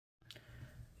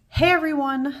Hey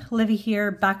everyone, Livy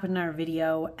here, back with another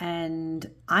video, and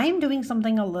I'm doing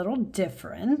something a little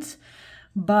different,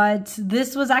 but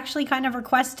this was actually kind of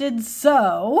requested,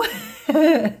 so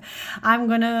I'm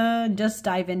gonna just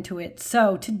dive into it.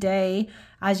 So today,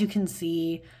 as you can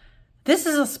see, this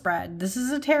is a spread. This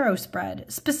is a tarot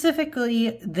spread.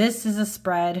 Specifically, this is a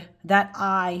spread that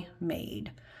I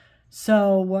made.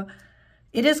 So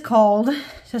it is called,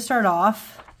 to start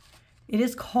off, it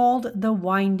is called the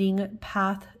Winding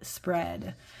Path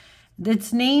Spread.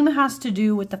 Its name has to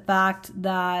do with the fact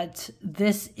that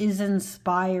this is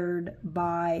inspired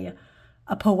by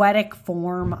a poetic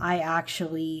form I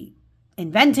actually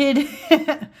invented.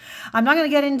 I'm not going to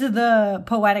get into the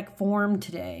poetic form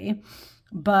today,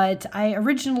 but I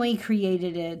originally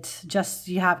created it, just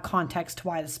so you have context to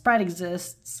why the spread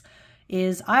exists,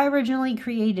 is I originally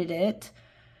created it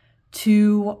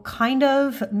to kind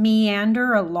of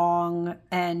meander along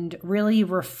and really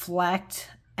reflect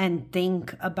and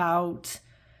think about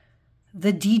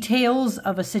the details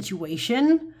of a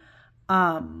situation.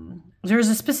 There's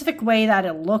a specific way that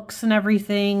it looks and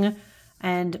everything.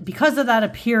 And because of that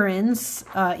appearance,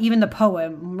 even the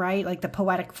poem, right? Like the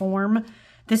poetic form,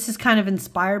 this is kind of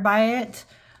inspired by it,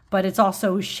 but it's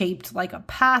also shaped like a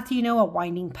path, you know, a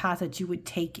winding path that you would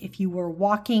take if you were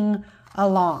walking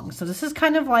along. So this is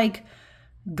kind of like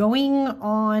going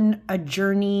on a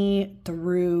journey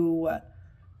through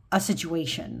a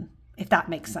situation, if that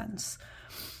makes sense.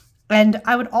 And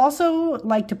I would also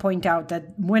like to point out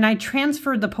that when I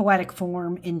transferred the poetic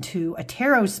form into a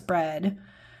tarot spread,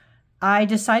 I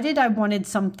decided I wanted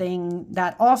something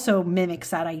that also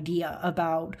mimics that idea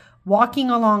about walking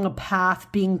along a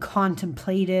path, being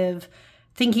contemplative,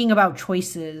 thinking about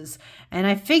choices. And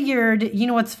I figured, you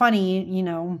know, what's funny, you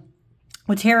know,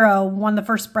 with tarot, one of the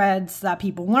first spreads that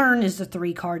people learn is the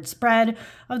 3-card spread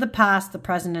of the past, the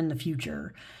present, and the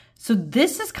future. So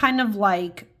this is kind of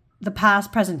like the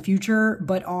past, present, future,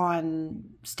 but on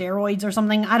steroids or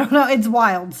something. I don't know. It's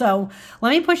wild. So let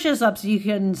me push this up so you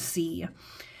can see.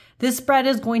 This spread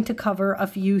is going to cover a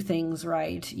few things,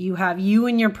 right? You have you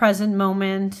in your present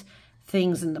moment,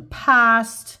 things in the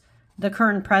past, the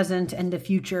current, present, and the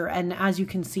future. And as you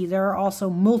can see, there are also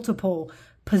multiple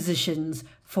positions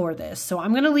for this. So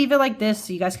I'm going to leave it like this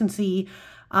so you guys can see.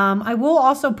 I will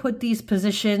also put these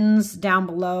positions down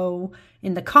below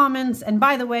in the comments. And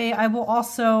by the way, I'm going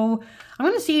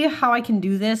to see how I can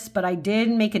do this, but I did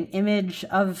make an image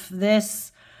of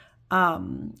this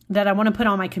that I want to put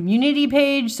on my community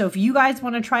page. So if you guys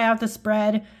want to try out the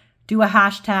spread, do a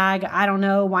hashtag, I don't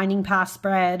know, Winding Path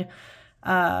Spread.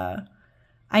 I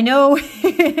know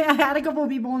I had a couple of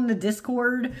people in the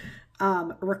Discord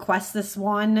request this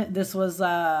one. This was,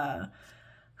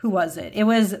 who was it? It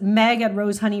was Meg at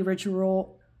Rose Honey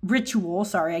Ritual.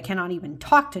 Sorry, I cannot even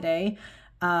talk today.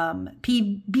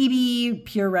 BB,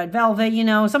 Pure Red Velvet, you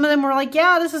know, some of them were like,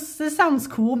 yeah, this sounds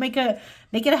cool. Make it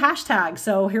a hashtag.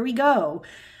 So here we go.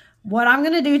 What I'm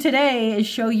going to do today is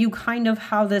show you kind of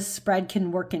how this spread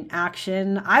can work in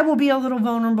action. I will be a little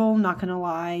vulnerable, not going to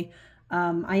lie.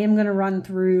 I am going to run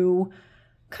through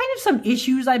kind of some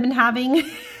issues I've been having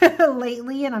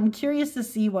lately, and I'm curious to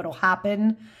see what'll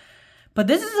happen. But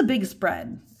this is a big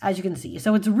spread, as you can see.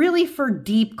 So it's really for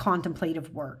deep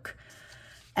contemplative work.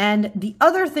 And the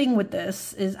other thing with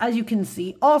this is, as you can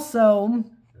see, also,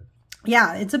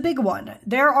 yeah, it's a big one.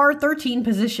 There are 13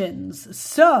 positions.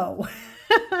 So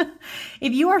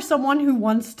if you are someone who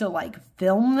wants to like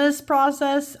film this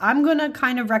process, I'm going to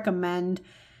kind of recommend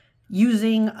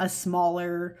using a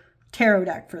smaller tarot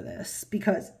deck for this,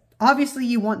 because obviously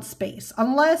you want space.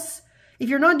 Unless, if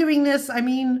you're not doing this, I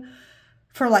mean,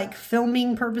 for like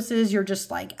filming purposes, you're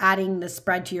just like adding the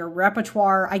spread to your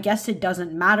repertoire. I guess it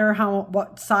doesn't matter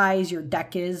what size your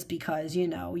deck is, because, you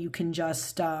know, you can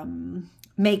just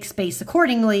make space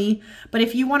accordingly. But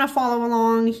if you want to follow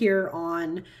along here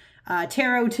on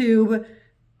TarotTube,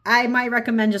 I might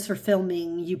recommend, just for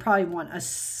filming, you probably want a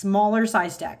smaller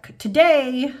size deck.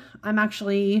 Today, I'm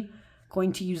actually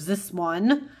going to use this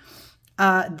one.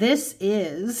 This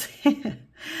is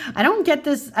I don't get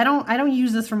this, I don't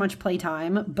use this for much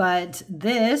playtime, but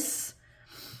this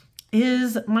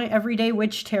is my Everyday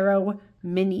Witch Tarot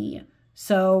Mini.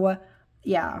 So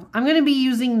yeah, I'm going to be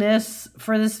using this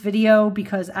for this video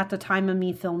because at the time of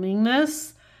me filming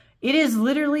this, it is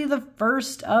literally the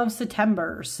 1st of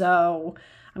September. So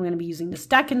I'm going to be using this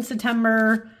deck in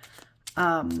September.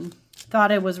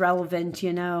 Thought it was relevant,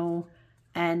 you know,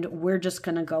 and we're just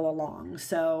going to go along.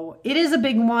 So it is a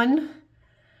big one.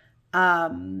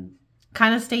 Kind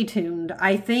of stay tuned.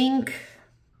 I think,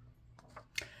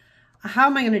 how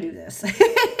am I going to do this?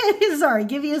 Sorry,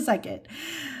 give me a second.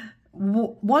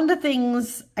 one of the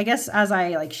things, I guess, as I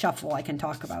like shuffle, I can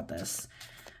talk about this.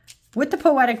 With the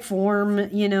poetic form,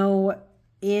 you know,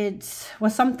 it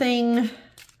was something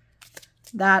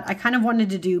that I kind of wanted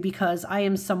to do because I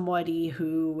am somebody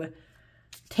who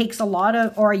takes a lot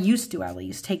of, or I used to at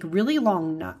least, take really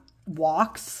long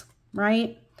walks,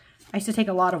 right? I used to take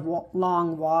a lot of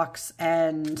long walks,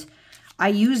 and I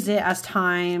used it as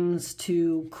times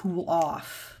to cool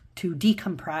off, to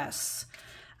decompress.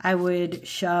 I would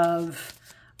shove,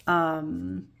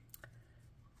 you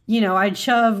know, I'd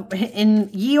shove in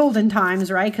ye olden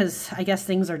times, right? Because I guess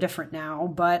things are different now.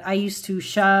 But I used to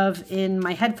shove in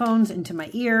my headphones into my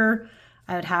ear.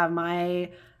 I would have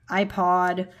my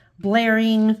iPod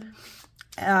blaring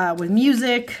with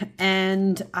music.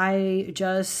 And I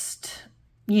just,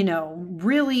 you know,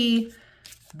 really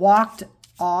walked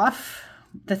off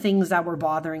the things that were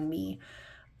bothering me.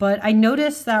 But I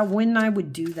noticed that when I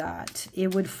would do that,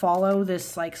 it would follow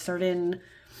this like certain,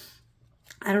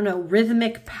 I don't know,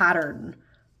 rhythmic pattern.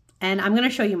 And I'm going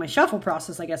to show you my shuffle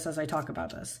process, I guess, as I talk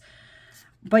about this.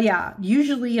 But yeah,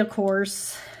 usually, of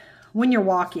course, when you're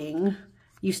walking,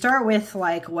 you start with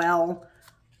like, well,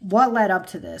 what led up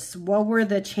to this? What were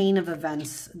the chain of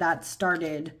events that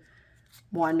started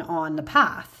one on the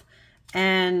path?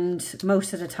 And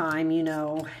most of the time, you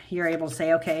know, you're able to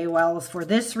say, okay, well, it's for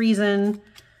this reason,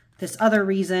 this other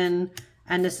reason,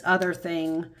 and this other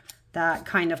thing that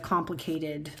kind of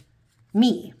complicated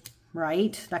me,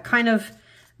 right? That kind of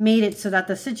made it so that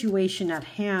the situation at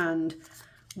hand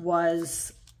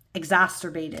was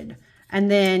exacerbated.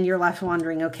 And then you're left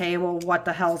wondering, okay, well, what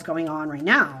the hell's going on right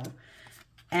now?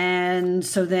 And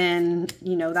so then,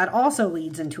 you know, that also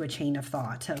leads into a chain of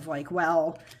thought of like,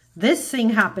 well, this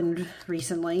thing happened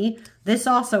recently. This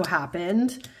also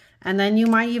happened. And then you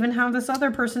might even have this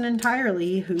other person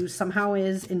entirely who somehow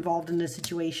is involved in the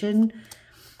situation.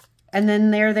 And then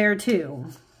they're there too,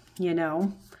 you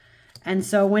know. And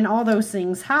so when all those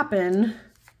things happen,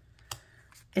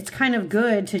 it's kind of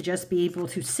good to just be able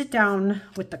to sit down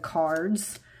with the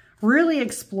cards, really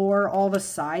explore all the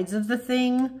sides of the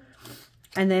thing,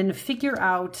 and then figure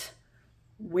out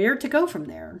where to go from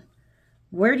there.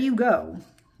 Where do you go?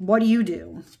 What do you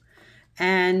do?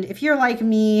 And if you're like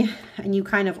me and you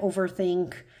kind of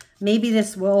overthink, maybe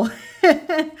this will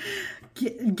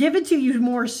give it to you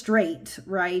more straight,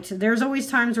 right? There's always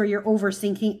times where you're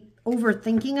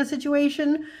overthinking a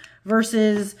situation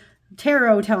versus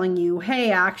tarot telling you,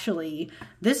 hey, actually,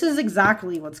 this is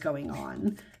exactly what's going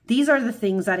on. These are the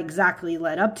things that exactly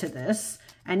led up to this.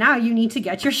 And now you need to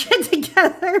get your shit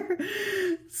together.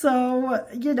 So,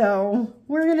 you know,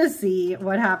 we're going to see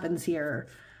what happens here.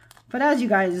 But as you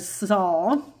guys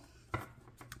saw,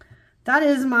 that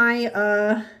is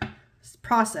my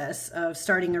process of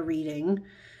starting a reading.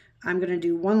 I'm going to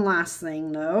do one last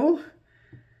thing, though,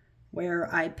 where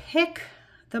I pick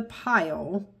the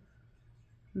pile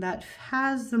that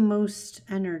has the most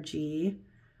energy,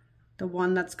 the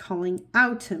one that's calling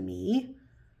out to me,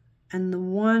 and the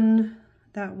one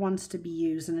that wants to be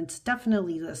used. And it's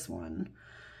definitely this one.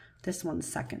 This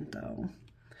one's second, though.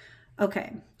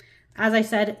 Okay. As I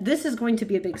said, this is going to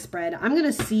be a big spread. I'm going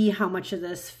to see how much of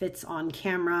this fits on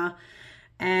camera.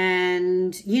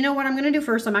 And you know what I'm going to do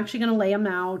first? I'm actually going to lay them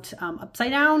out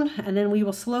upside down, and then we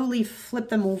will slowly flip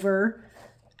them over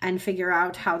and figure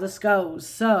out how this goes.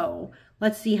 So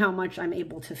let's see how much I'm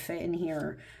able to fit in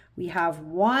here. We have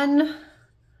 1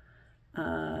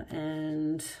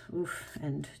 and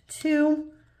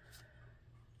 2,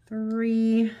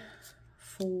 3,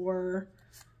 4,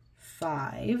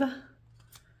 5,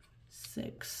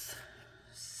 6,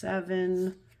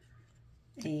 7,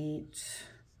 8,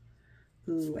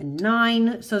 and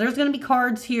 9. So there's going to be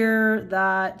cards here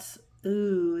that,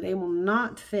 they will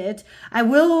not fit. I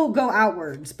will go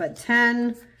outwards, but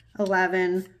 10,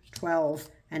 11, 12,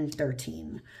 and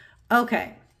 13.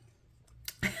 Okay.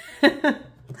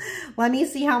 Let me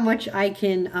see how much I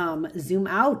can zoom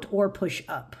out or push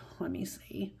up. Let me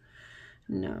see.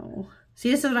 No.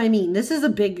 See, this is what I mean. This is a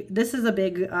big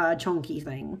chunky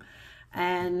thing.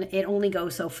 And it only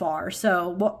goes so far. So,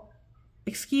 well,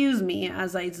 excuse me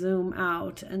as I zoom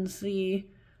out and see.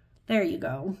 There you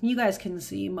go. You guys can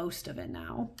see most of it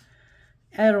now.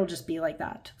 It'll just be like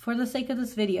that for the sake of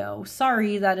this video.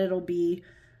 Sorry that it'll be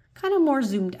kind of more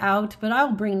zoomed out, but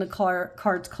I'll bring the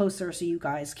cards closer so you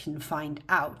guys can find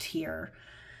out here.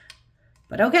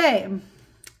 But okay.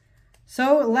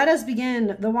 So let us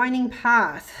begin the winding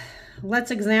path.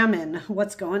 Let's examine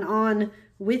what's going on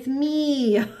with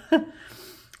me.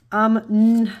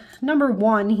 Number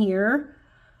 1 here.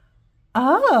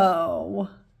 Oh,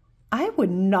 I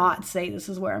would not say this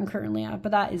is where I'm currently at,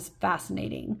 but that is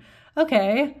fascinating.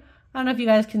 Okay. I don't know if you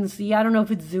guys can see. I don't know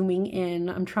if it's zooming in.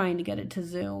 I'm trying to get it to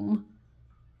zoom.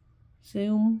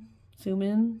 Zoom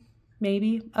in,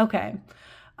 maybe. Okay.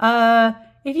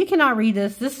 If you cannot read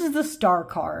this, this is the Star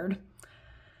card.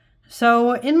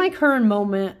 So in my current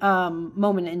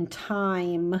moment in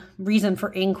time, reason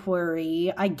for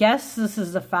inquiry, I guess this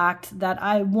is the fact that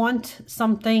I want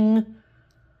something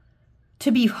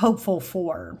to be hopeful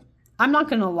for. I'm not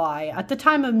going to lie. At the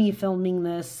time of me filming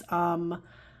this,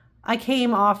 I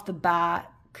came off the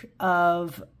back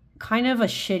of kind of a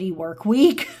shitty work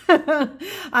week.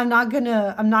 I'm not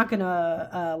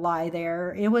gonna lie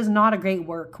there. It was not a great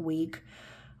work week.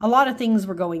 A lot of things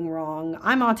were going wrong.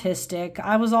 I'm autistic.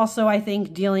 I was also, I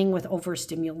think, dealing with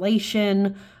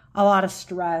overstimulation, a lot of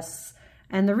stress.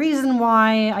 And the reason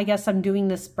why I guess I'm doing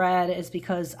this spread is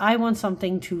because I want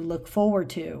something to look forward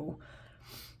to.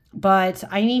 But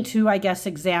I need to, I guess,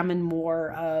 examine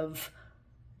more of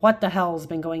what the hell's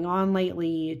been going on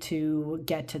lately to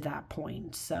get to that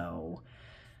point. So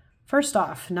first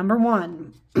off, number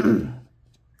one,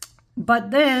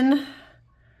 but then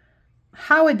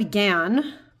how it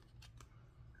began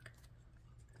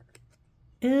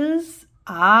is,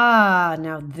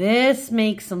 now this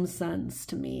makes some sense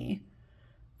to me.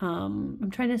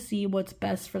 I'm trying to see what's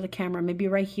best for the camera. Maybe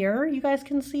right here, you guys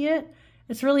can see it.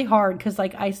 It's really hard because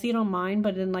like I see it on mine,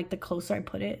 but then like the closer I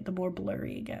put it, the more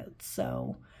blurry it gets.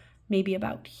 So maybe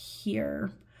about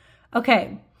here.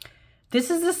 Okay, this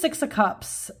is the Six of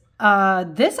Cups.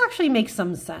 This actually makes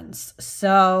some sense.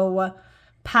 So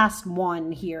past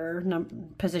one here,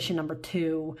 position number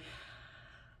 2.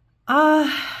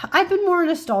 I've been more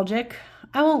nostalgic.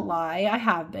 I won't lie, I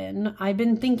have been. I've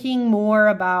been thinking more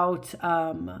about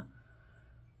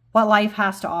what life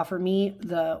has to offer me,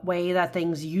 the way that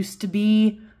things used to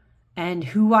be, and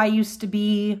who I used to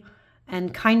be,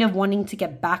 and kind of wanting to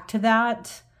get back to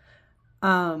that.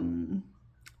 And,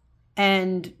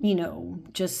 you know,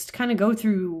 just kind of go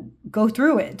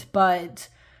through it. But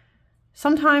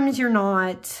sometimes you're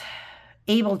not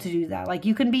able to do that. Like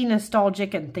you can be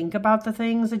nostalgic and think about the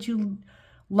things that you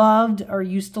loved or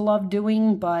used to love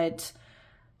doing, but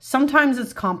sometimes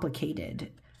it's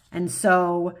complicated. And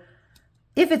so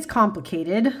if it's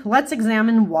complicated, let's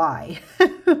examine why.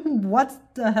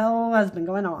 What the hell has been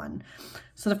going on?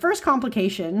 So the first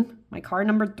complication, my card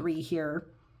number 3 here,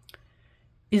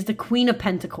 is the Queen of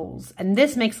Pentacles. And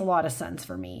this makes a lot of sense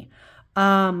for me.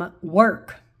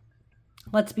 Work.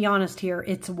 Let's be honest here.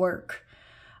 It's work.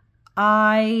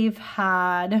 I've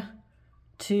had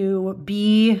to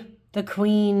be the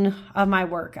queen of my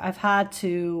work. I've had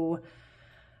to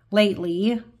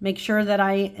lately make sure that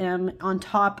I am on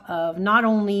top of not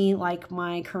only like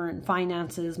my current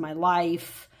finances, my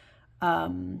life,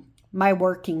 my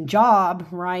working job,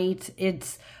 right?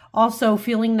 It's also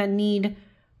feeling the need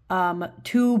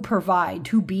to provide,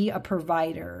 to be a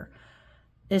provider.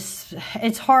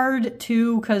 It's hard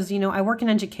to, because, you know, I work in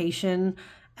education,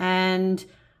 and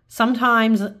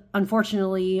sometimes,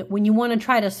 unfortunately, when you want to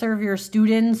try to serve your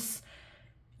students,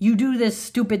 you do this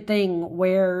stupid thing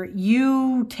where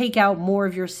you take out more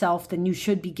of yourself than you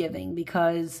should be giving.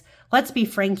 Because let's be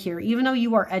frank here, even though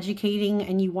you are educating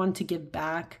and you want to give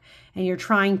back and you're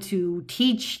trying to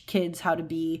teach kids how to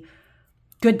be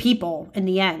good people in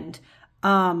the end,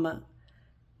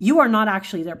 you are not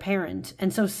actually their parent.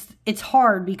 And so it's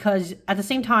hard because at the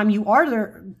same time you are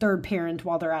their third parent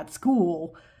while they're at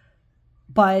school,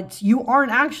 but you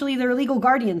aren't actually their legal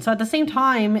guardian. So at the same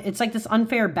time, it's like this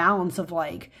unfair balance of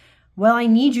like, well, I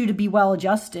need you to be well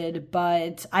adjusted,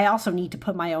 but I also need to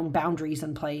put my own boundaries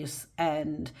in place.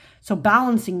 And so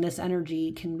balancing this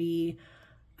energy can be,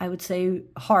 I would say,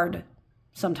 hard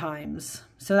sometimes.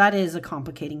 So that is a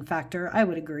complicating factor. I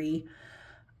would agree.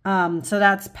 So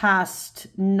that's past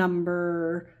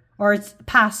number, or it's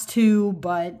past 2,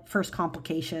 but first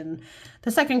complication.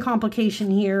 The second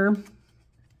complication here,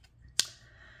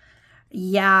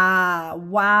 yeah,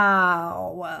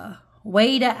 wow.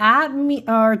 Way to at me,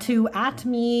 or to at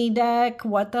me deck.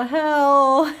 What the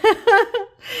hell?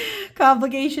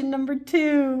 Complication number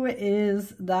 2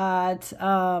 is that,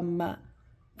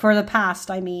 for the past,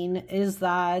 I mean, is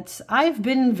that I've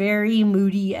been very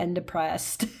moody and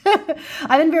depressed.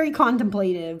 I've been very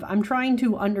contemplative. I'm trying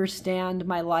to understand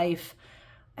my life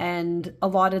and a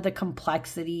lot of the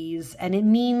complexities. And it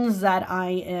means that I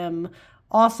am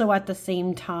also at the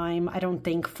same time, I don't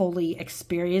think, fully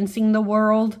experiencing the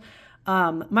world.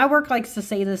 My work likes to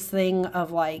say this thing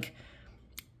of like,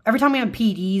 every time we have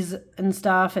PDs and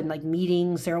stuff and like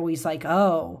meetings, they're always like,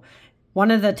 oh, one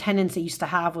of the tenets they used to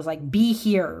have was like, be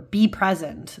here, be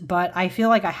present. But I feel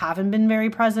like I haven't been very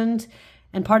present.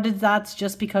 And part of that's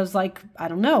just because, like, I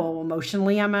don't know,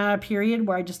 emotionally I'm at a period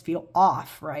where I just feel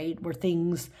off, right? Where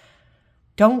things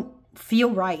don't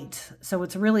feel right. So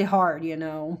it's really hard, you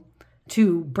know,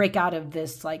 to break out of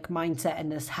this like mindset and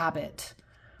this habit.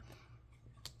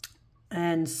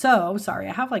 And so, sorry,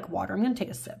 I have like water. I'm going to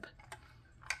take a sip.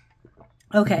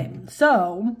 Okay,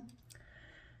 so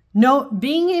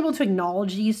being able to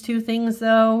acknowledge these two things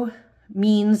though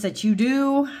means that you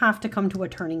do have to come to a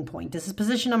turning point. This is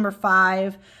position number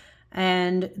 5,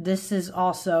 and this is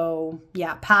also,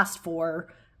 yeah, past 4,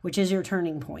 which is your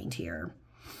turning point here.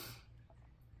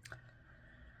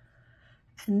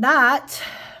 And that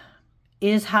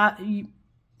is how you,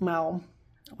 well,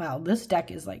 this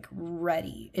deck is like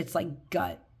ready. It's like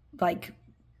gut, like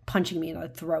punching me in the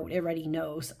throat. It already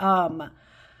knows.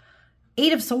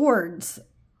 8 of Swords.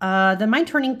 Then my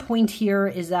turning point here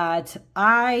is that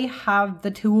I have the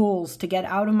tools to get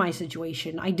out of my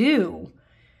situation. I do.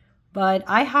 But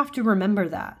I have to remember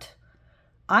that.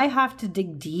 I have to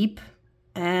dig deep,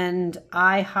 and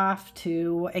I have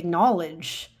to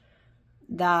acknowledge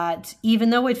that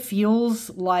even though it feels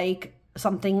like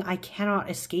something I cannot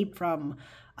escape from,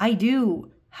 I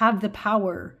do have the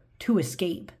power to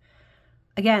escape.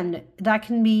 Again, that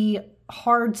can be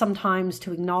hard sometimes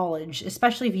to acknowledge,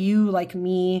 especially if you, like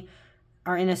me,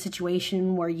 are in a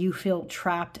situation where you feel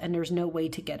trapped and there's no way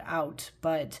to get out.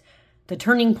 But the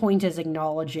turning point is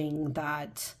acknowledging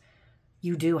that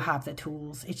you do have the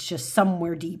tools. It's just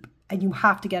somewhere deep, and you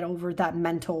have to get over that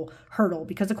mental hurdle,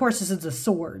 because of course this is a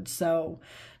sword. So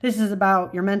this is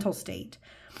about your mental state,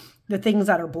 the things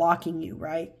that are blocking you,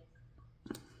 right?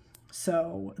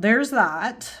 So there's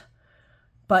that.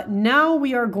 But now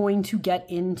we are going to get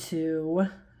into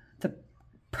the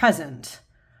present.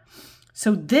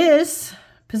 So this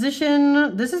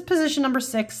is position number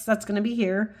 6. That's going to be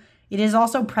here. It is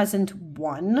also present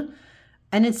 1.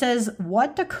 And it says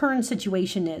what the current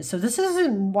situation is. So this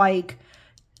isn't like,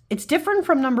 it's different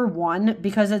from number 1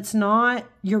 because it's not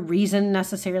your reason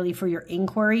necessarily for your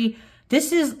inquiry.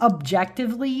 This is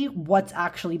objectively what's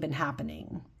actually been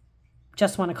happening.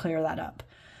 Just want to clear that up.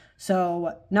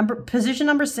 So position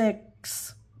number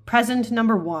 6, present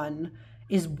number 1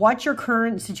 is what your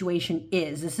current situation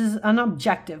is. This is an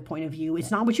objective point of view. It's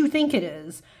not what you think it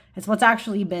is. It's what's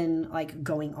actually been like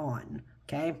going on.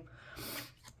 Okay.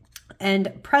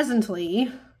 And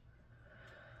presently,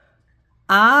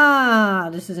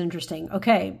 this is interesting.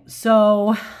 Okay.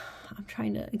 So I'm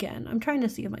trying to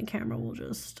see if my camera will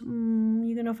just,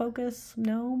 you gonna focus?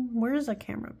 No, where's the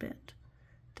camera bit?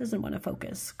 Doesn't want to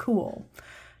focus. Cool.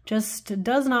 Just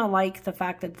does not like the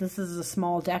fact that this is a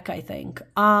small deck, I think.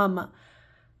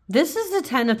 This is the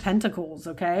 10 of Pentacles,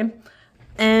 okay?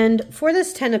 And for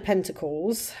this 10 of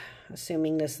Pentacles,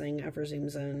 assuming this thing ever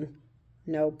zooms in.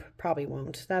 Nope, probably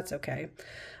won't. That's okay.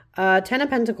 10 of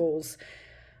Pentacles.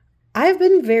 I've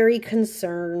been very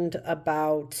concerned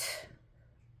about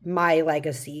my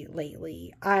legacy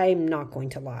lately. I'm not going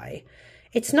to lie.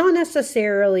 It's not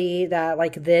necessarily that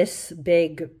like this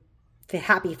big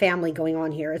happy family going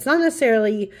on here. It's not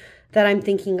necessarily that I'm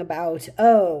thinking about,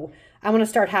 oh, I want to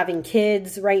start having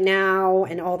kids right now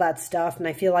and all that stuff, and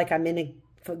I feel like I'm in a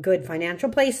good financial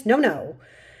place. No.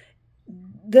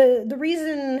 The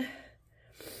reason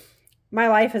my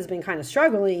life has been kind of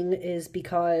struggling is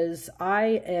because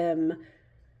I am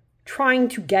trying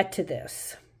to get to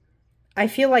this. I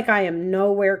feel like I am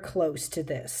nowhere close to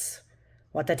this,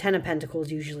 what the 10 of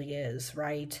Pentacles usually is,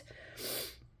 right?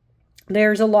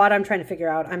 There's a lot I'm trying to figure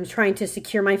out. I'm trying to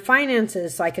secure my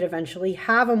finances so I could eventually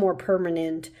have a more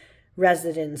permanent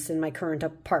residence in my current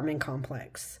apartment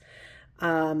complex.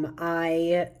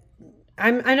 I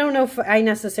don't know if I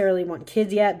necessarily want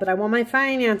kids yet, but I want my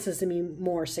finances to be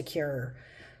more secure.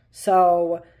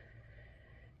 So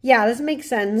yeah, this makes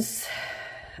sense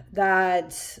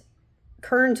that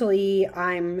currently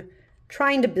I'm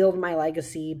trying to build my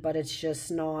legacy, but it's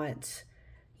just not,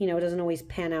 it doesn't always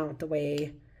pan out the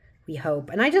way we hope.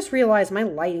 And I just realized my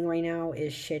lighting right now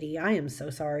is shitty. I am so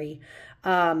sorry.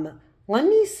 Let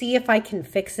me see if I can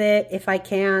fix it. If I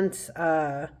can't,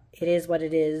 it is what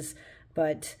it is,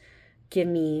 but give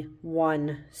me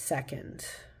 1 second.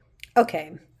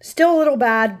 Okay, still a little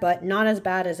bad, but not as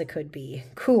bad as it could be.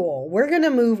 Cool, we're gonna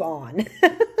move on.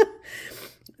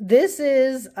 This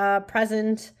is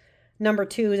present number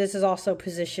 2. This is also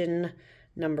position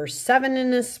number 7 in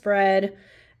this spread,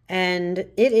 and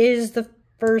it is the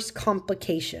first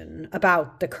complication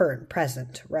about the current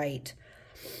present, right?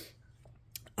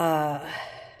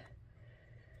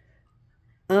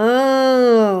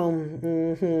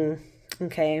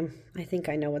 Okay, I think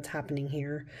I know what's happening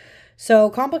here.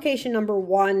 So complication number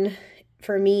 1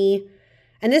 for me,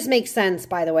 And this makes sense,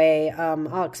 by the way.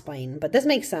 I'll explain. But this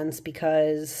makes sense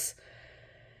because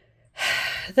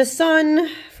the sun,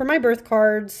 for my birth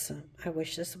cards, I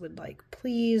wish this would like,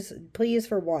 please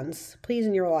for once, please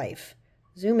in your life,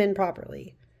 zoom in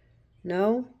properly.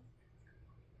 No?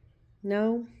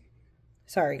 No?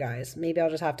 Sorry, guys. Maybe I'll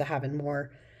just have to have it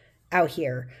more out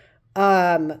here.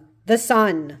 The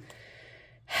sun.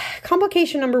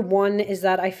 Complication number 1 is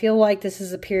that I feel like this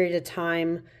is a period of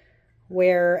time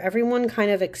where everyone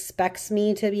kind of expects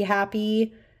me to be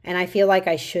happy, and I feel like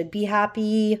I should be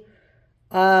happy.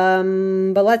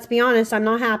 But let's be honest, I'm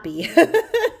not happy.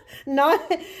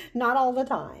 Not all the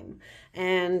time.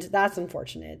 And that's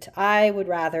unfortunate. I would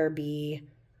rather be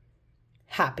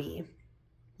happy.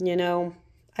 You know,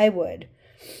 I would.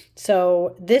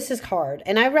 So this is hard.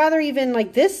 And I'd rather even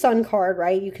like this sun card,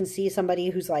 right? You can see somebody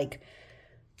who's like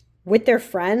with their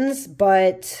friends,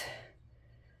 but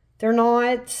they're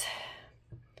not,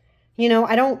 you know,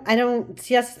 I don't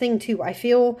see, that's the thing too. I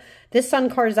feel this sun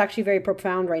card is actually very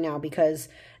profound right now, because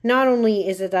not only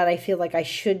is it that I feel like I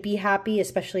should be happy,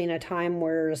 especially in a time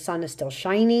where the sun is still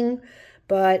shining,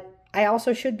 but I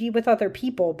also should be with other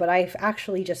people, but I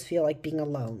actually just feel like being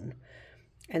alone.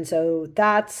 And so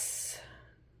that's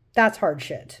hard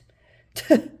shit.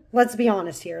 Let's be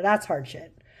honest here. That's hard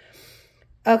shit.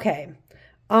 Okay.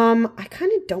 I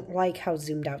kind of don't like how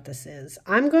zoomed out this is.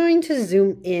 I'm going to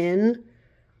zoom in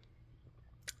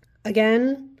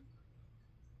again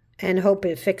and hope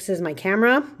it fixes my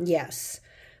camera. Yes.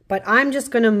 But I'm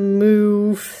just going to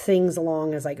move things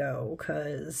along as I go,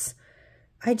 because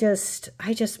I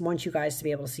just want you guys to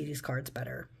be able to see these cards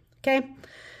better. Okay?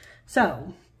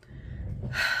 So,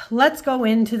 let's go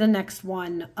into the next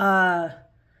one.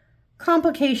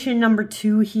 Complication number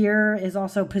 2 here is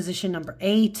also position number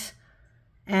 8.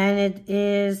 And it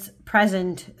is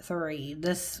present 3.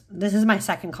 This is my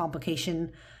second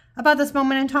complication about this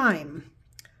moment in time.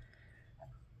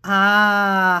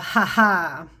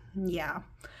 Haha. Yeah.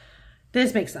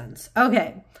 This makes sense.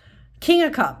 Okay. King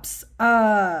of Cups.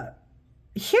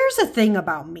 Here's the thing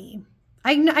about me.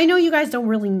 I know you guys don't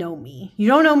really know me. You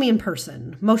don't know me in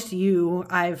person. Most of you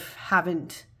I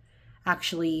haven't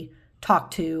actually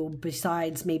talked to,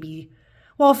 besides maybe,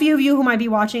 well, a few of you who might be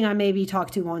watching, I maybe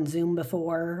talked to on Zoom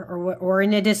before or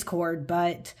in a Discord,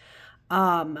 but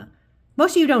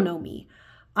most of you don't know me.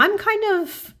 I'm kind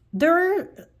of, there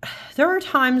are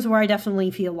times where I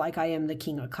definitely feel like I am the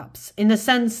King of Cups, in the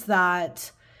sense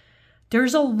that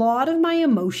there's a lot of my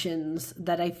emotions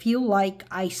that I feel like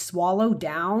I swallow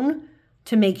down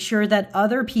to make sure that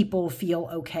other people feel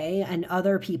okay and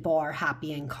other people are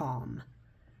happy and calm.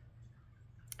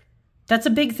 That's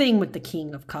a big thing with the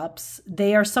King of Cups.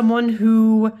 They are someone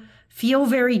who feel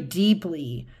very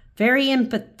deeply, very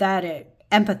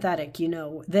empathetic, you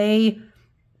know. They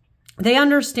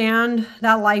understand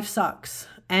that life sucks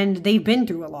and they've been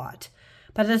through a lot.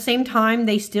 But at the same time,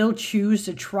 they still choose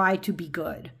to try to be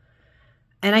good.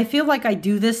 And I feel like I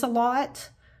do this a lot,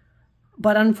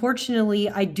 but unfortunately,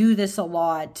 I do this a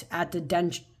lot at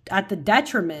the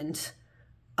detriment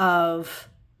of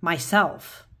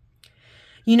myself.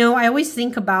 You know, I always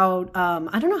think about,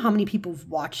 I don't know how many people have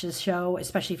watched this show,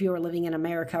 especially if you were living in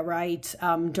America, right?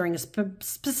 During a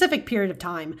specific period of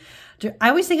time. I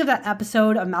always think of that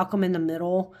episode of Malcolm in the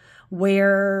Middle,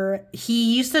 where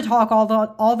he used to talk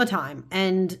all the time.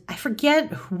 And I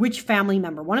forget which family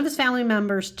member. One of his family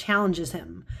members challenges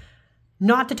him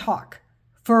not to talk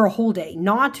for a whole day,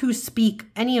 not to speak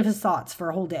any of his thoughts for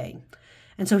a whole day.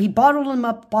 And so he bottled them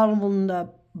up.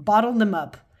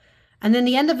 And then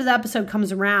the end of the episode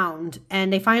comes around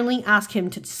and they finally ask him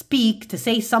to speak, to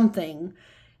say something.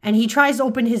 And he tries to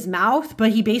open his mouth,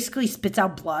 but he basically spits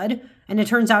out blood. And it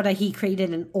turns out that he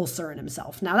created an ulcer in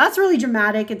himself. Now, that's really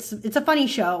dramatic. It's a funny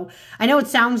show. I know it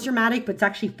sounds dramatic, but it's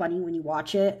actually funny when you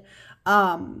watch it.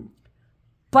 But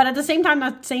at the same time,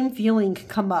 that same feeling can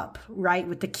come up, right,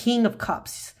 with the King of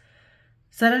Cups.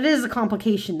 So that it is a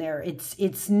complication there.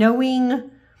 It's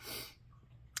knowing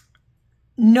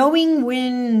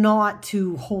when not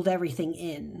to hold everything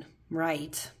in,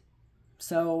 right?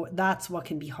 So that's what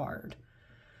can be hard.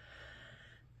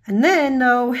 And then,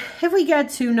 though, if we get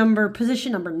to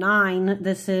position number 9,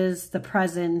 this is the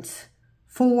present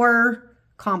 4,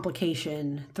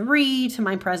 complication 3 to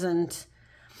my present,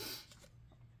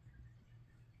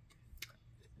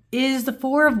 is the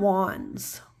 4 of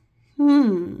Wands.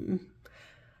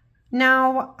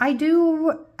 Now, I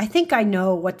think I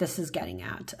know what this is getting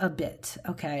at a bit,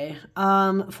 okay?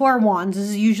 4 of Wands, this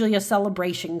is usually a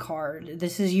celebration card.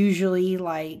 This is usually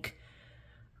like,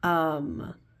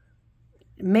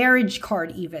 marriage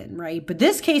card even, right? But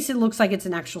this case, it looks like it's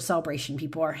an actual celebration.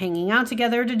 People are hanging out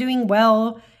together, they're doing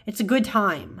well. It's a good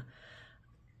time.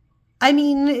 I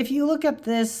mean, if you look at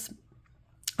this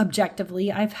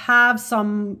objectively, I have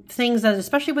some things that,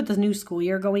 especially with the new school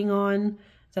year going on,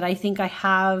 that I think I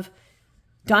have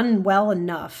done well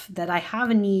enough that I have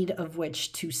a need of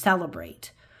which to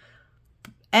celebrate.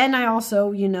 And I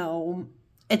also, you know,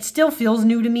 it still feels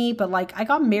new to me, but like I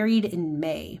got married in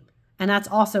May, and that's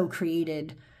also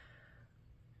created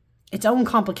its own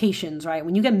complications, right?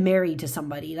 When you get married to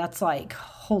somebody, that's like,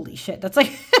 holy shit, that's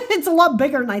like, it's a lot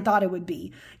bigger than I thought it would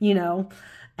be, you know?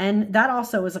 And that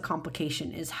also is a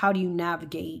complication, is how do you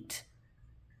navigate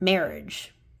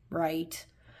marriage, right?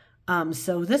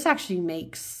 So this actually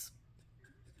makes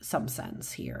some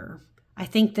sense here. I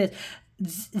think that,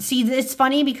 see, it's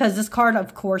funny because this card,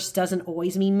 of course, doesn't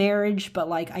always mean marriage, but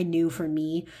like I knew for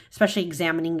me, especially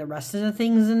examining the rest of the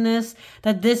things in this,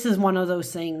 that this is one of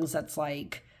those things that's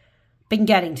like been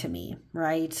getting to me,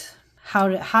 right? How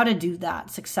to do that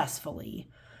successfully.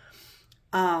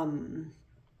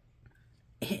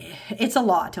 It's a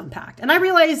lot to unpack. And I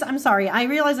realize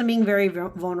I'm being very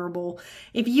vulnerable.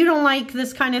 If you don't like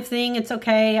this kind of thing, it's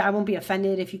okay. I won't be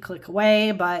offended if you click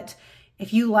away. But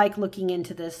if you like looking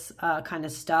into this kind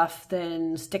of stuff,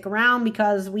 then stick around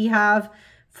because we have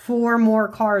 4 more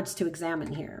cards to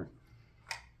examine here.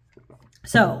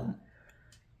 So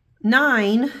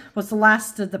 9 was the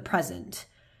last of the present.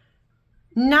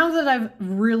 Now that I've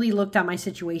really looked at my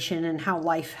situation and how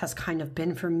life has kind of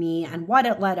been for me and what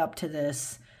it led up to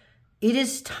this, it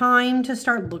is time to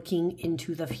start looking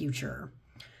into the future.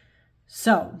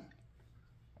 So,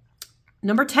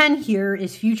 number 10 here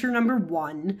is future number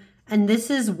 1, and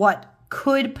this is what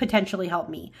could potentially help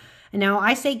me. And now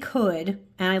I say could,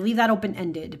 and I leave that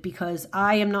open-ended because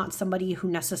I am not somebody who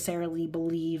necessarily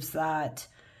believes that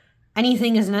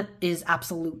anything is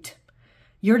absolute.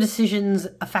 Your decisions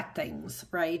affect things,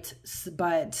 right?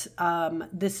 But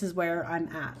this is where I'm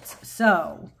at.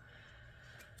 So,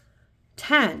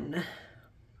 10.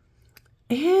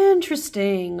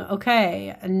 Interesting.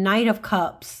 Okay, a Knight of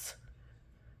Cups.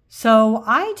 So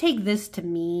I take this to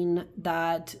mean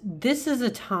that this is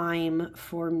a time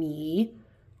for me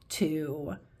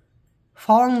to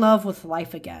fall in love with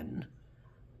life again.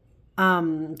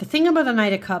 The thing about the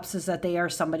Knight of Cups is that they are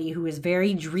somebody who is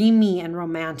very dreamy and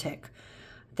romantic.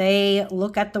 They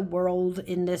look at the world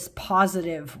in this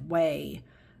positive way.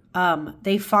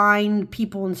 They find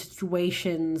people and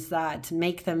situations that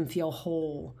make them feel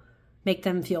whole, make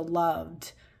them feel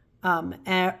loved.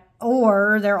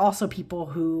 Or they're also people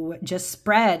who just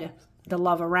spread the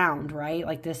love around, right?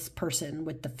 Like this person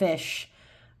with the fish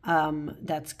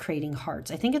that's creating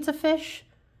hearts. I think it's a fish.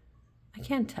 I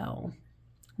can't tell.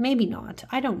 Maybe not.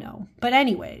 I don't know. But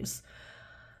anyways,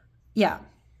 yeah.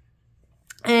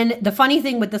 And the funny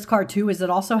thing with this card too is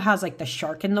it also has like the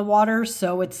shark in the water.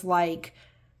 So it's like,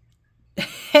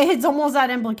 it's almost that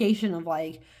implication of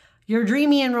like, you're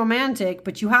dreamy and romantic,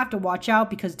 but you have to watch out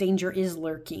because danger is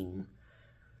lurking.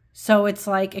 So it's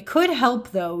like, it could help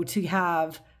though to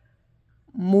have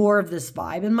more of this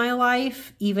vibe in my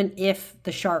life, even if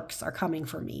the sharks are coming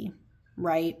for me,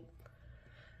 right?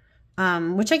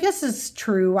 Which I guess is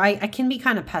true. I can be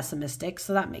kind of pessimistic,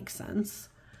 so that makes sense.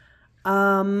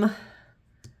 Going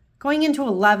into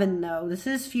 11, though, this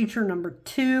is future number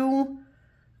 2.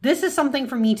 This is something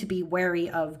for me to be wary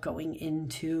of going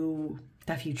into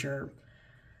the future.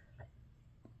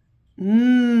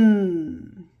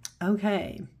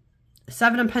 Okay.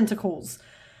 7 of Pentacles.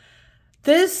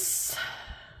 This,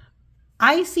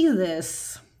 I see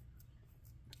this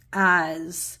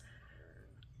as,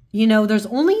 you know, there's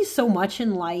only so much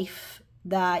in life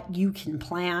that you can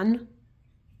plan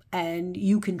and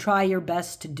you can try your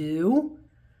best to do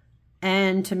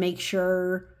and to make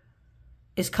sure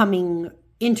is coming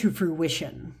into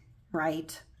fruition,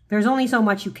 right? There's only so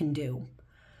much you can do.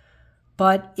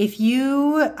 But if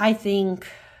you, I think,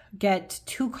 get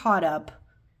too caught up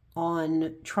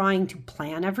on trying to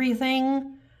plan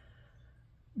everything,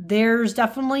 there's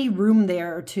definitely room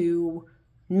there to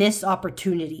miss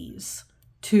opportunities,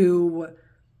 to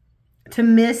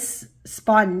miss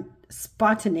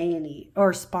spontaneity,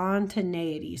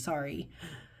 sorry.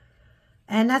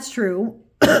 And that's true.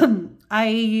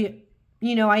 I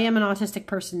am an autistic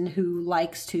person who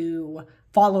likes to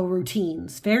follow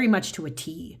routines very much to a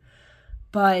T,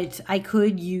 but I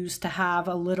could use to have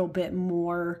a little bit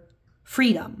more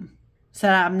freedom so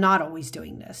that I'm not always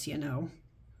doing this, you know?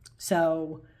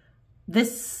 So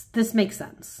this makes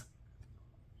sense.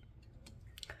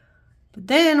 But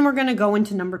then we're going to go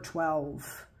into number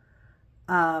 12.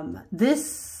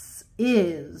 This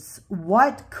is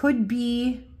what could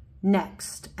be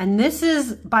next. And this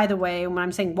is, by the way, when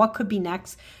I'm saying what could be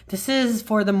next, this is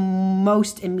for the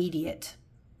most immediate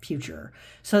future.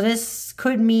 So this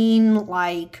could mean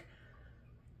like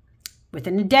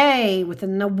within a day,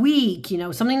 within a week, you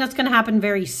know, something that's going to happen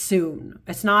very soon.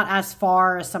 It's not as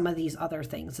far as some of these other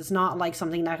things. It's not like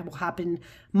something that will happen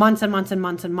months and months and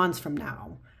months and months from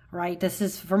now, right? This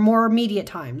is for more immediate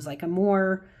times, like a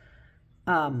more,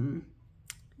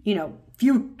 you know,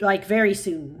 like very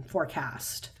soon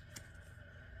forecast.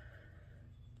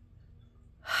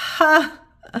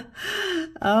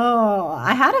 Oh,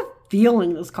 I had a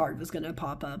feeling this card was going to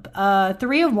pop up.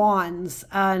 Three of Wands.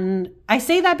 And I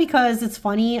say that because it's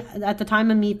funny. At the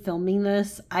time of me filming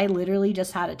this, I literally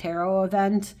just had a tarot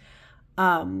event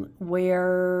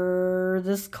where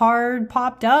this card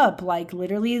popped up like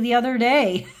literally the other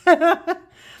day. But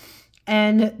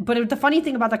the funny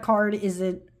thing about the card is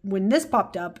that when this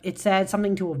popped up, it said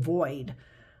something to avoid.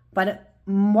 But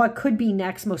what could be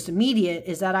next, most immediate,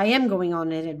 is that I am going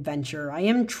on an adventure. I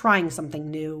am trying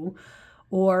something new,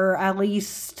 or at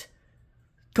least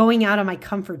going out of my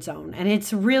comfort zone. And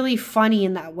it's really funny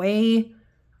in that way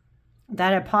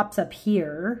that it pops up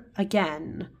here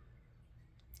again.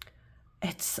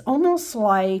 It's almost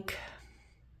like,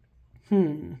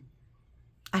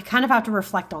 I kind of have to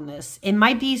reflect on this. It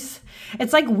might be,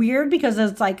 it's like weird because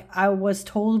it's like I was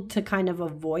told to kind of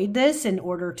avoid this in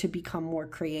order to become more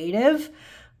creative,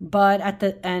 but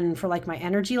and for like my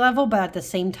energy level, but at the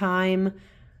same time,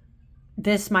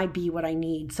 this might be what I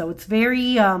need. So it's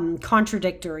very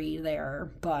contradictory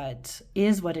there, but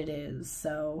is what it is.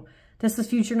 So this is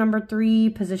future number 3,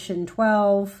 position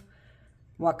 12.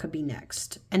 What could be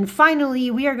next? And finally,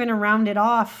 we are going to round it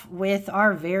off with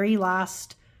our very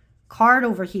last card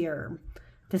over here.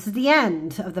 This is the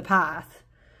end of the path.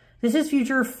 This is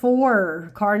future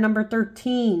 4, card number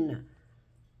 13.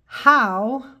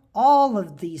 How all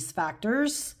of these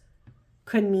factors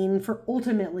could mean for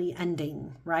ultimately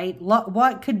ending, right?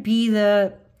 What could be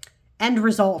the end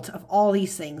result of all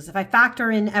these things? If I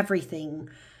factor in everything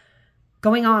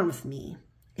going on with me,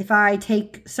 if I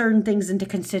take certain things into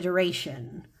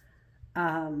consideration,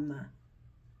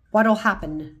 what'll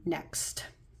happen next?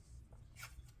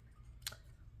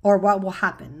 Or what will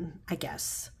happen, I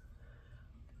guess.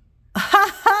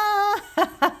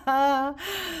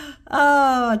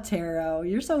 Oh, tarot,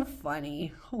 you're so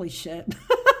funny. Holy shit.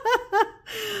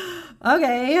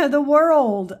 Okay, the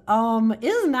world.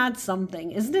 Isn't that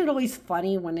something? Isn't it always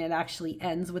funny when it actually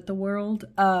ends with the world?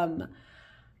 I'm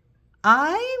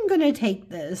gonna take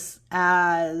this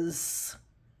as,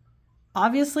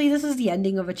 obviously this is the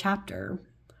ending of a chapter.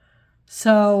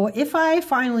 So if I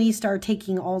finally start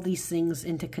taking all these things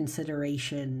into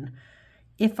consideration,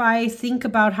 if I think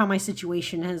about how my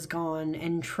situation has gone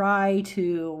and try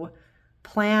to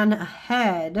plan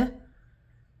ahead,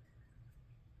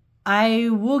 I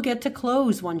will get to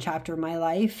close one chapter of my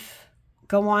life,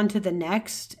 go on to the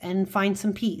next, and find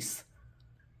some peace.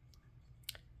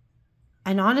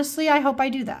 And honestly, I hope I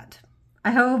do that.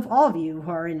 I hope all of you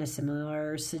who are in a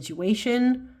similar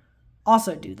situation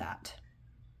also do that.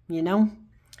 You know?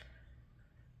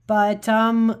 But,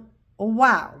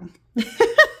 wow.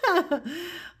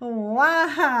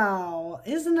 Wow.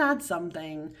 Isn't that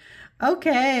something?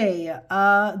 Okay.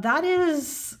 That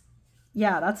is,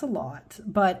 yeah, that's a lot.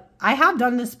 But I have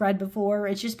done this spread before.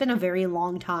 It's just been a very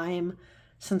long time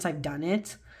since I've done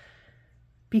it.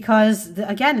 Because,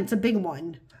 again, it's a big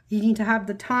one. You need to have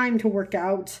the time to work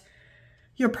out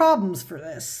your problems for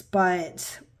this.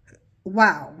 But,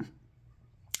 wow.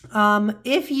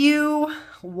 If you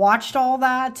watched all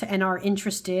that and are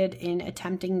interested in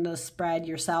attempting the spread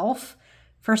yourself,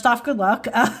 first off, good luck.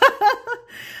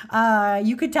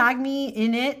 You could tag me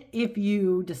in it if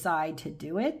you decide to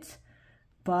do it.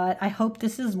 But I hope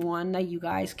this is one that you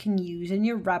guys can use in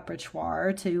your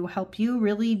repertoire to help you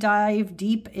really dive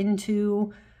deep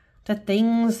into the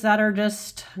things that are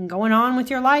just going on with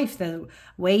your life, the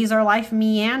ways our life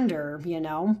meander, you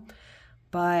know.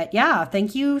 But yeah,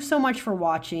 thank you so much for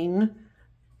watching,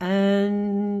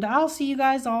 and I'll see you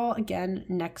guys all again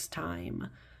next time.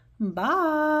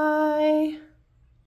 Bye!